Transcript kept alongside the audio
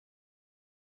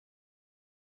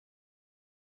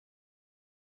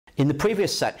In the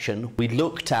previous section, we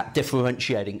looked at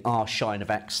differentiating arsin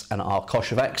of x and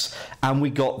arcosh of x, and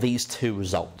we got these two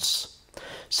results.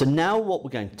 So now what we're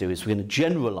going to do is we're going to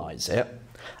generalize it,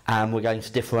 and we're going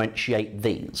to differentiate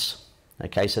these.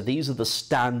 Okay, so these are the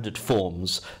standard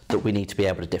forms that we need to be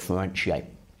able to differentiate.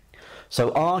 So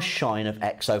arsin of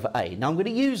x over a. Now I'm going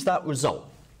to use that result.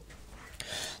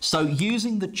 So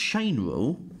using the chain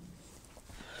rule,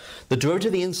 the derivative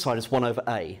of the inside is 1 over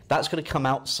a. That's going to come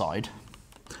outside.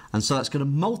 And so that's going to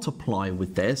multiply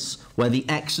with this, where the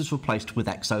x is replaced with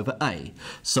x over a.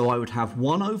 So I would have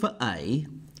 1 over a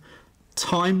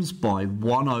times by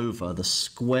 1 over the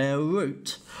square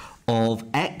root of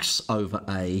x over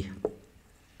a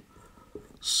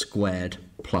squared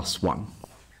plus 1.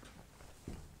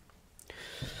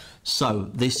 So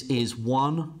this is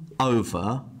 1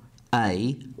 over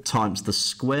a times the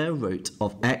square root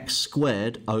of x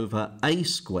squared over a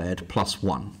squared plus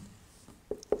 1.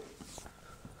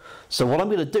 So what I'm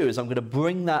going to do is I'm going to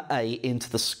bring that a into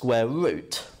the square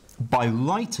root by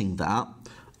writing that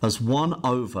as 1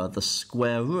 over the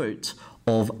square root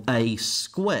of a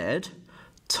squared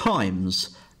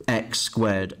times x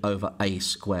squared over a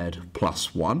squared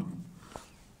plus 1.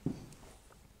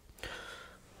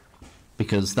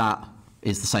 Because that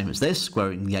is the same as this, square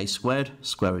rooting the a squared,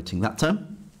 square rooting that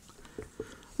term.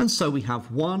 And so we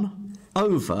have 1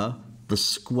 over the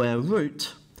square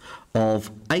root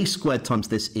of a squared times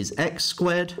this is x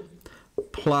squared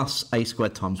plus a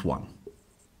squared times 1.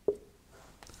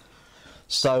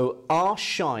 So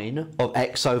arsin of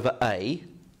x over a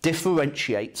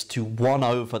differentiates to 1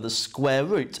 over the square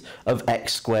root of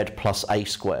x squared plus a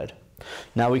squared.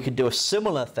 Now we could do a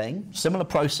similar thing, similar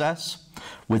process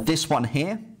with this one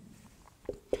here.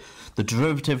 The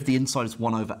derivative of the inside is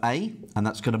 1 over a, and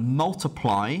that's going to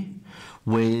multiply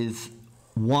with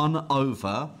 1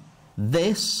 over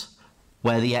this,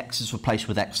 where the x is replaced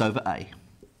with x over a.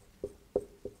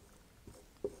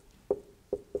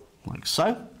 Like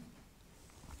so.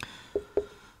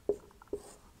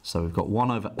 So we've got 1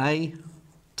 over a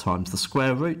times the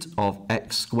square root of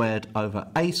x squared over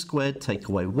a squared, take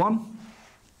away 1,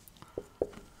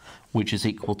 which is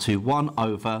equal to 1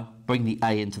 over, bring the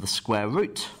a into the square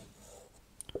root,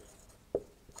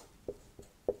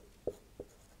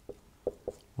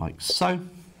 like so.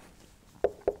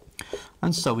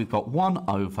 And so we've got 1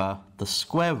 over the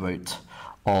square root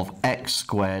of x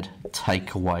squared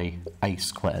take away a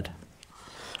squared.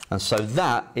 And so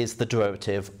that is the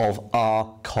derivative of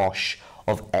arcosh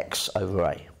of x over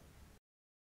a.